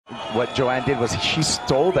what Johanne did was she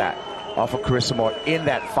stole that off of Carissa Moore in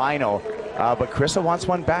that final. But Carissa wants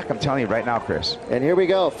one back, I'm telling you right now, Chris. And here we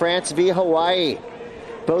go, France v. Hawaii.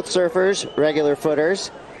 Both surfers, regular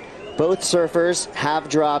footers. Both surfers have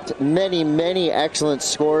dropped many, many excellent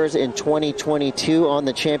scores in 2022 on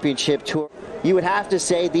the championship tour. You would have to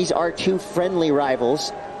say these are two friendly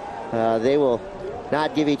rivals. They will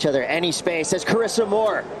not give each other any space as Carissa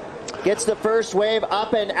Moore gets the first wave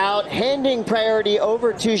up and out, handing priority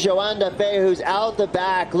over to Johanne Defay, who's out the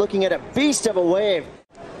back, looking at a beast of a wave.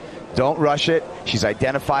 Don't rush it. She's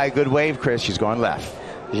identified a good wave, Chris. She's going left.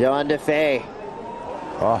 Johanne Defay.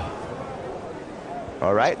 Oh.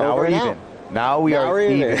 All right, now we're even. Now we are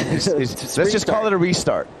even. Let's just call it a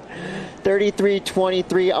restart.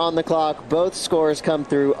 33-23 on the clock. Both scores come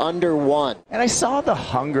through under one. And I saw the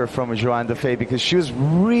hunger from Johanne Defay because she was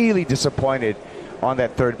really disappointed on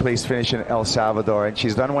that third place finish in El Salvador, and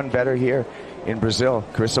she's done one better here in Brazil.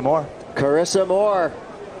 Carissa Moore. Carissa Moore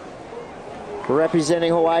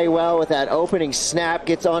representing Hawaii well with that opening snap,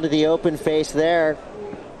 gets onto the open face there,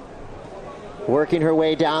 working her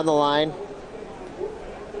way down the line.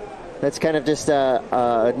 That's kind of just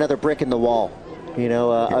another brick in the wall, you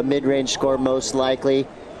know, a mid-range score most likely,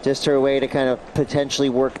 just her way to kind of potentially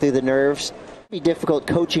work through the nerves. It'd be difficult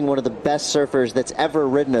coaching one of the best surfers that's ever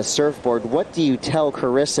ridden a surfboard. What do you tell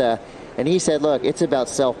Carissa? And he said, look, it's about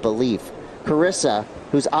self-belief. Carissa,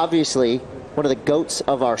 who's obviously one of the GOATs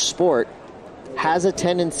of our sport, has a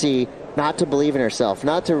tendency not to believe in herself,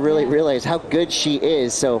 not to really realize how good she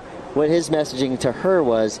is. So what his messaging to her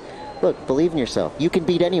was, look, believe in yourself. You can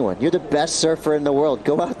beat anyone. You're the best surfer in the world.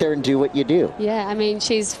 Go out there and do what you do. Yeah, I mean,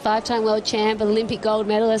 she's five-time world champ, Olympic gold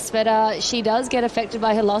medalist, but she does get affected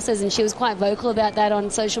by her losses, and she was quite vocal about that on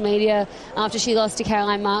social media after she lost to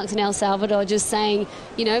Caroline Marks in El Salvador, just saying,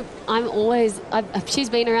 you know, she's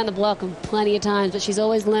been around the block plenty of times, but she's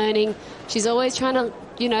always learning. She's always trying to,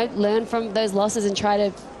 you know, learn from those losses and try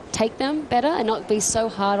to take them better and not be so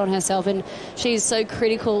hard on herself, and she's so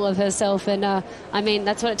critical of herself, and I mean,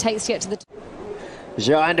 that's what it takes to get to the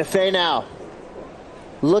Johanne Defay now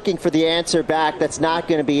looking for the answer back. That's not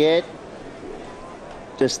going to be it.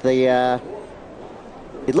 Just the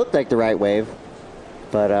it looked like the right wave,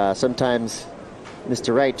 but sometimes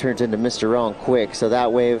Mr. Right turns into Mr. Wrong quick, so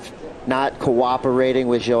that wave not cooperating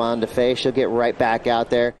with Johanne Defay. She'll get right back out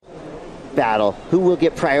there. Battle. Who will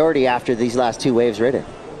get priority after these last two waves ridden?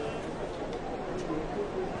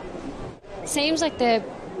 Seems like they're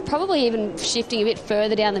probably even shifting a bit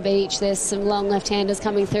further down the beach. There's some long left-handers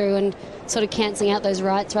coming through and sort of cancelling out those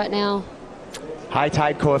rights right now. High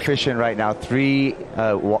tide coefficient right now, 3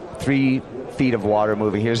 feet of water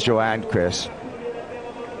moving. Here's Johanne, Chris.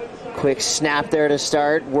 Quick snap there to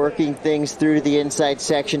start, working things through the inside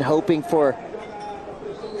section, hoping for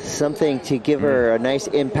something to give her a nice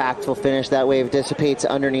impactful finish. That wave dissipates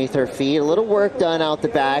underneath her feet. A little work done out the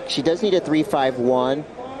back. She does need a 3.51,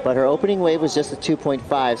 but her opening wave was just a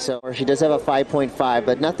 2.5, so she does have a 5.5,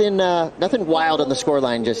 but nothing wild on the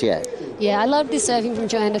scoreline just yet. Yeah, I love this surfing from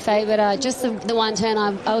Johanne Defay, but just the one turn,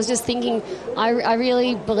 I was just thinking, I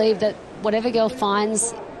really believe that whatever girl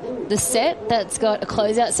finds the set that's got a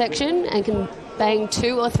closeout section and can bang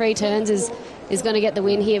 2 or 3 turns is going to get the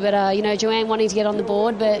win here. But, you know, Johanne wanting to get on the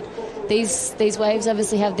board, but these waves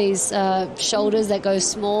obviously have these shoulders that go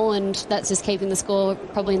small, and that's just keeping the score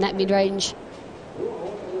probably in that mid-range.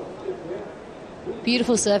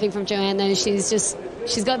 Beautiful surfing from Johanne, though.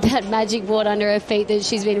 She's got that magic board under her feet that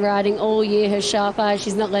she's been riding all year, her sharp eyes.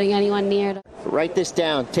 She's not letting anyone near it. Write this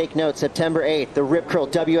down. Take note. September 8th, the Rip Curl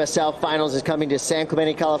WSL Finals is coming to San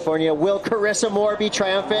Clemente, California. Will Carissa Moore be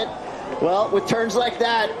triumphant? Well, with turns like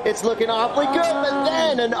that, it's looking awfully good, but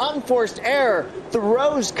then an unforced error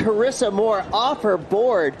throws Carissa Moore off her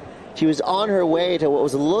board. She was on her way to what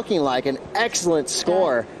was looking like an excellent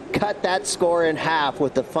score. Cut that score in half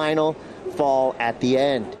with the final fall at the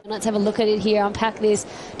end. Let's have a look at it here, unpack this.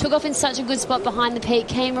 Took off in such a good spot behind the peak,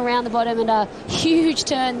 came around the bottom and a huge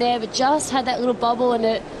turn there, but just had that little bubble and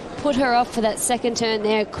it put her off for that second turn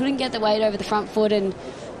there. Couldn't get the weight over the front foot and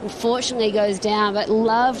unfortunately goes down, but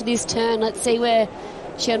loved this turn. Let's see where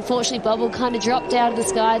she unfortunately bubbled, kind of dropped out of the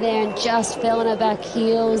sky there and just fell on her back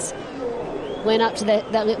heels. Went up to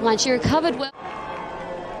that lip line. She recovered well.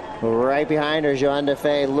 Right behind her, Johanne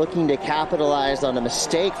Defay looking to capitalize on a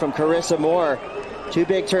mistake from Carissa Moore. 2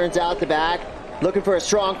 big turns out the back, looking for a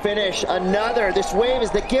strong finish. Another. This wave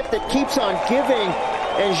is the gift that keeps on giving,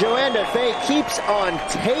 and Johanne Defay keeps on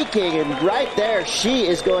taking, and right there she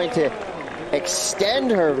is going to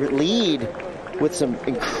extend her lead with some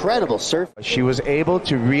incredible surf. She was able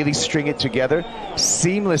to really string it together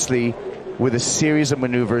seamlessly with a series of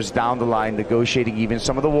maneuvers down the line, negotiating even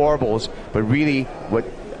some of the warbles. But really,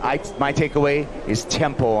 my takeaway is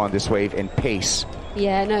tempo on this wave and pace.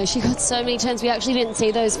 Yeah, no, she got so many turns. We actually didn't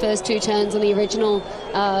see those first 2 turns on the original,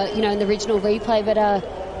 in the original replay, but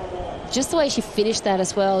just the way she finished that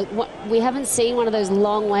as well. We haven't seen one of those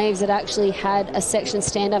long waves that actually had a section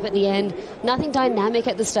stand up at the end. Nothing dynamic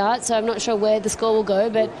at the start, so I'm not sure where the score will go,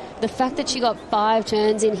 but the fact that she got 5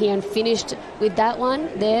 turns in here and finished with that one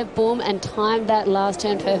there, boom, and timed that last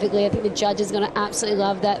turn perfectly. I think the judge is going to absolutely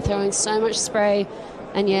love that, throwing so much spray,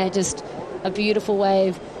 and yeah, just a beautiful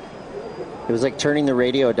wave. It was like turning the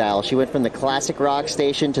radio dial. She went from the classic rock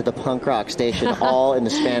station to the punk rock station all in the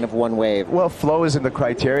span of one wave. Well, flow is in the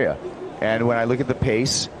criteria. And when I look at the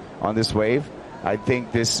pace on this wave, I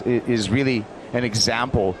think this is really an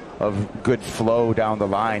example of good flow down the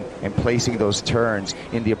line and placing those turns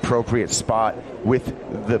in the appropriate spot with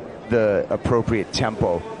the appropriate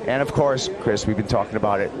tempo. And of course, Chris, we've been talking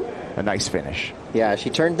about it, a nice finish. Yeah, she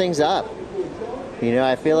turned things up. You know,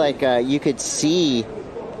 I feel like you could see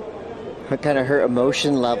kind of her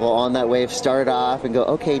emotion level on that wave start off and go,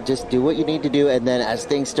 okay, just do what you need to do. And then as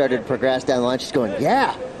things started to progress down the line, she's going,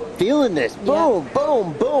 yeah, feeling this. Boom,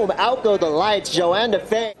 boom, boom. Out go the lights. Johanne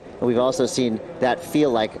Defay. We've also seen that feel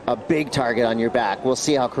like a big target on your back. We'll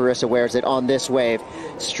see how Carissa wears it on this wave.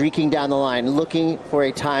 Streaking down the line, looking for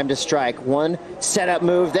a time to strike. One setup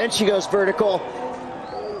move, then she goes vertical.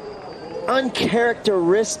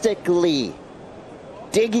 Uncharacteristically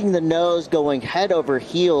digging the nose, going head over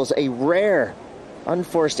heels. A rare,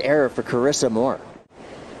 unforced error for Carissa Moore.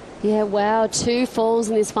 Yeah, wow, 2 falls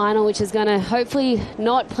in this final, which is going to hopefully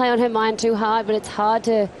not play on her mind too hard, but it's hard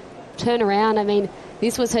to turn around. I mean,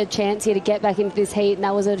 this was her chance here to get back into this heat, and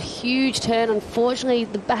that was a huge turn. Unfortunately,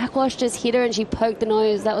 the backwash just hit her and she poked the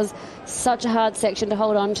nose. That was such a hard section to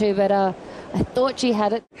hold on to, but I thought she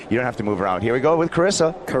had it. You don't have to move around. Here we go with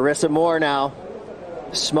Carissa. Carissa Moore now.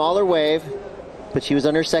 Smaller wave, but she was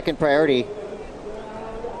under second priority.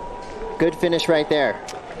 Good finish right there.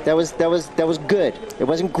 That was good. It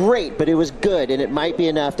wasn't great, but it was good, and it might be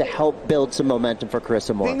enough to help build some momentum for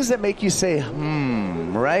Carissa Moore. Things that make you say,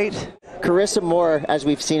 right? Carissa Moore, as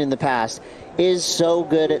we've seen in the past, is so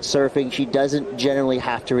good at surfing. She doesn't generally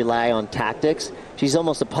have to rely on tactics. She's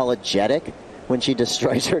almost apologetic when she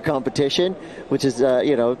destroys her competition, which is,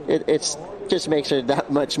 it's just makes her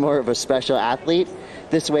that much more of a special athlete.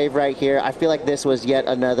 This wave right here, I feel like this was yet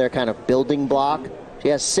another kind of building block. She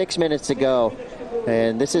has 6 minutes to go.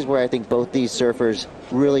 And this is where I think both these surfers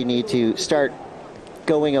really need to start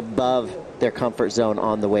going above their comfort zone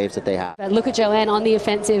on the waves that they have. Look at Johanne on the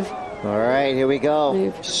offensive. All right, here we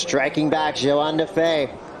go. Striking back, Johanne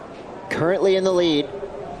Defay. Currently in the lead.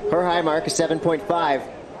 Her high mark is 7.5.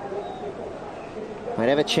 Might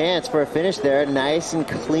have a chance for a finish there. Nice and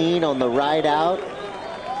clean on the ride out.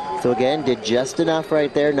 So again, did just enough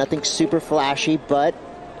right there. Nothing super flashy, but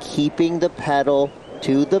keeping the pedal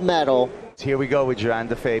to the metal. Here we go with Johanne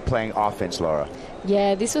Defay playing offense, Laura.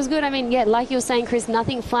 Yeah, this was good. I mean, yeah, like you were saying, Chris,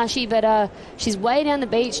 nothing flashy, but she's way down the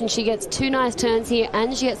beach and she gets 2 nice turns here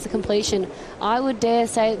and she gets the completion. I would dare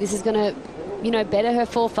say this is going to, better her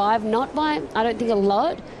 4.5, not by, I don't think, a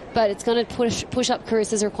lot, but it's going to push up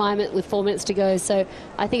Carissa's requirement with 4 minutes to go. So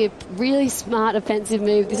I think a really smart offensive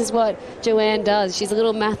move. This is what Johanne does. She's a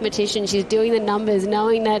little mathematician. She's doing the numbers,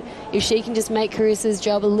 knowing that if she can just make Carissa's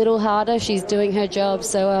job a little harder, she's doing her job.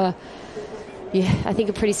 So, yeah, I think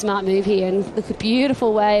a pretty smart move here. And look, a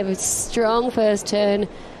beautiful wave, a strong first turn.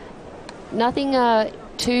 Nothing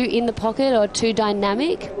too in the pocket or too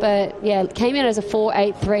dynamic, but yeah, came in as a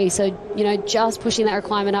 4.83. So, just pushing that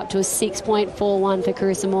requirement up to a 6.41 for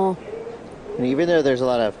Carissa Moore. And even though there's a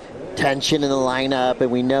lot of tension in the lineup and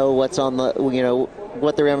we know what's on the,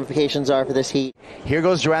 what the ramifications are for this heat. Here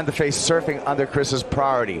goes Johanne Defay surfing under Carissa's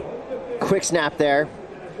priority. Quick snap there.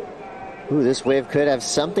 Ooh, this wave could have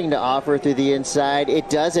something to offer through the inside. It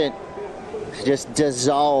doesn't. It just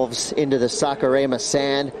dissolves into the Saquarema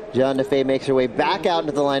sand. Johanne Defay makes her way back out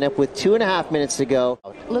into the lineup with 2.5 minutes to go.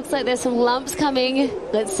 Looks like there's some lumps coming.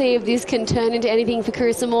 Let's see if this can turn into anything for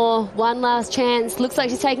Carissa Moore. One last chance. Looks like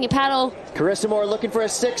she's taking a paddle. Carissa Moore looking for a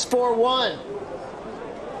 6.41.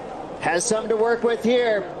 Has something to work with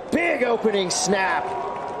here. Big opening snap.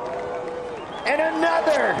 And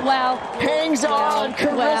another. Wow. Hangs on.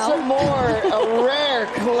 Carissa Moore. A rare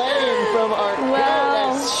claim from our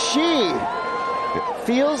goodness. She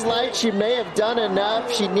feels like she may have done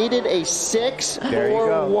enough. She needed a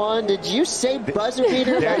 6.41. Did you say buzzer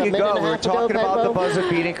beater? There you go. We're talking about the buzzer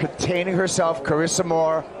beating, containing herself. Carissa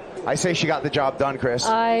Moore. I say she got the job done, Chris.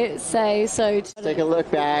 I say so. Take a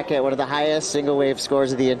look back at one of the highest single wave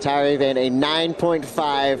scores of the entire event, a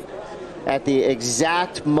 9.5. at the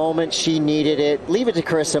exact moment she needed it. Leave it to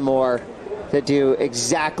Carissa Moore to do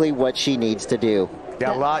exactly what she needs to do.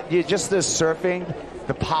 Yeah, a lot. Just the surfing,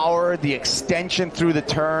 the power, the extension through the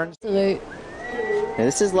turns. Absolute. And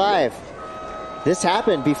this is live. This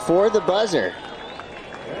happened before the buzzer.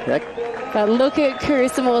 But look at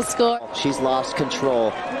Carissa Moore's score. She's lost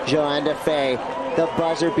control. Johanne Defay, the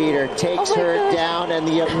buzzer beater, takes her down, and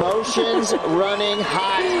the emotions running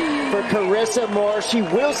hot for Carissa Moore. She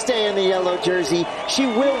will stay in the yellow jersey. She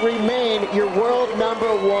will remain your world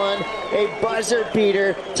 #1, a buzzer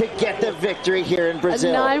beater to get the victory here in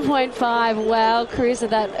Brazil. 9.5. Wow, Carissa,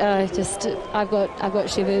 that I've got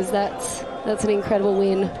shivers. That's an incredible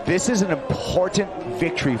win. This is an important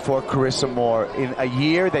victory for Carissa Moore in a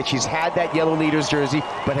year that she's had that yellow leaders jersey,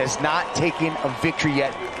 but has not taken a victory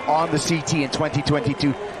yet on the CT in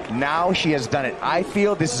 2022. Now she has done it. I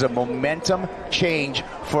feel this is a momentum change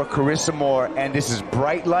for Carissa Moore, and this is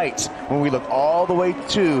bright lights when we look all the way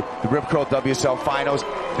to the Rip Curl WSL Finals.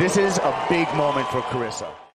 This is a big moment for Carissa.